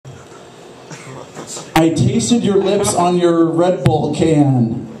I tasted your lips on your Red Bull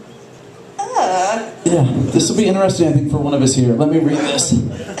can. Yeah, this will be interesting, I think, for one of us here. Let me read this.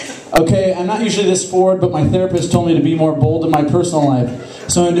 Okay, I'm not usually this forward, but my therapist told me to be more bold in my personal life.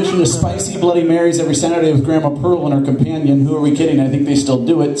 So in addition to spicy Bloody Marys every Saturday with Grandma Pearl and her companion, who are we kidding, I think they still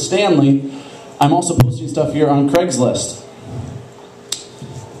do it, Stanley, I'm also posting stuff here on Craiglist.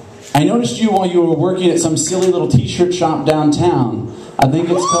 I noticed you while you were working at some silly little t-shirt shop downtown. I think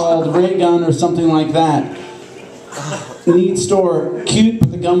it's called Ray Gun or something like that. Neat store, cute,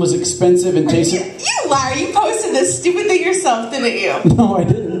 but the gum was expensive and tasted... You liar, you posted this stupid thing yourself, didn't you? No, I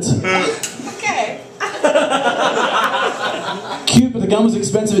didn't. Okay. Cute, but the gum was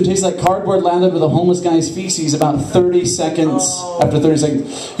expensive and tasted like cardboard landed with a homeless guy's feces about 30 seconds. After 30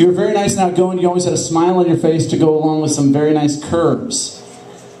 seconds. You were very nice and outgoing. You always had a smile on your face to go along with some very nice curves.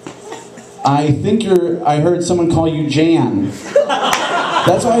 I heard someone call you Jan.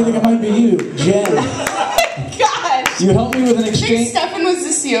 That's why I think it might be you, Jen. Gosh. You helped me with an exchange. Stefan, was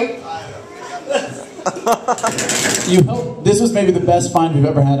this you? This was maybe the best find we've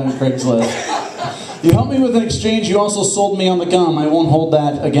ever had on Craigslist. You helped me with an exchange. You also sold me on the gum. I won't hold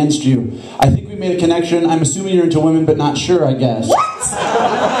that against you. I think we made a connection. I'm assuming you're into women, but not sure, I guess. What?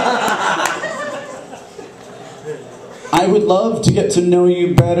 I would love to get to know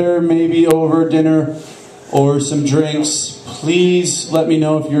you better, maybe over dinner or some drinks. Please let me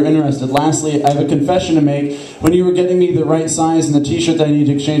know if you're interested. Lastly, I have a confession to make. When you were getting me the right size and the t-shirt that I need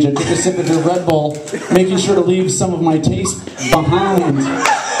to exchange, I took a sip of your Red Bull, making sure to leave some of my taste behind.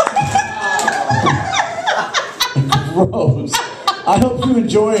 Gross. I hope you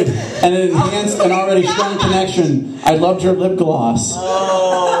enjoyed and it enhanced an already strong connection. I loved your lip gloss.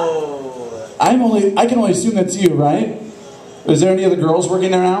 I can only assume that's you, right? Is there any other girls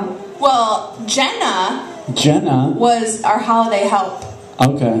working there now? Well, Jenna was our holiday help.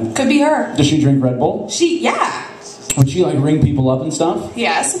 Okay. Could be her. Does she drink Red Bull? Yeah. Would she like ring people up and stuff?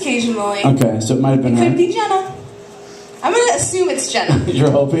 Yes, occasionally. Okay, so it might have been her. Could be Jenna. I'm going to assume it's Jenna. You're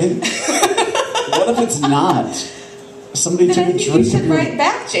hoping? What if it's not? Somebody took a drink. You should write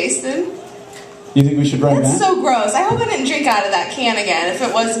back, Jason. You think we should write back? That's so gross. I hope I didn't drink out of that can again if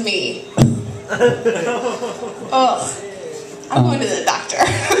it was me. Ugh. I'm going to the doctor.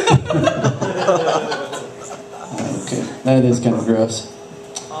 Okay, that is kind of gross.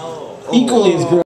 Equally as gross.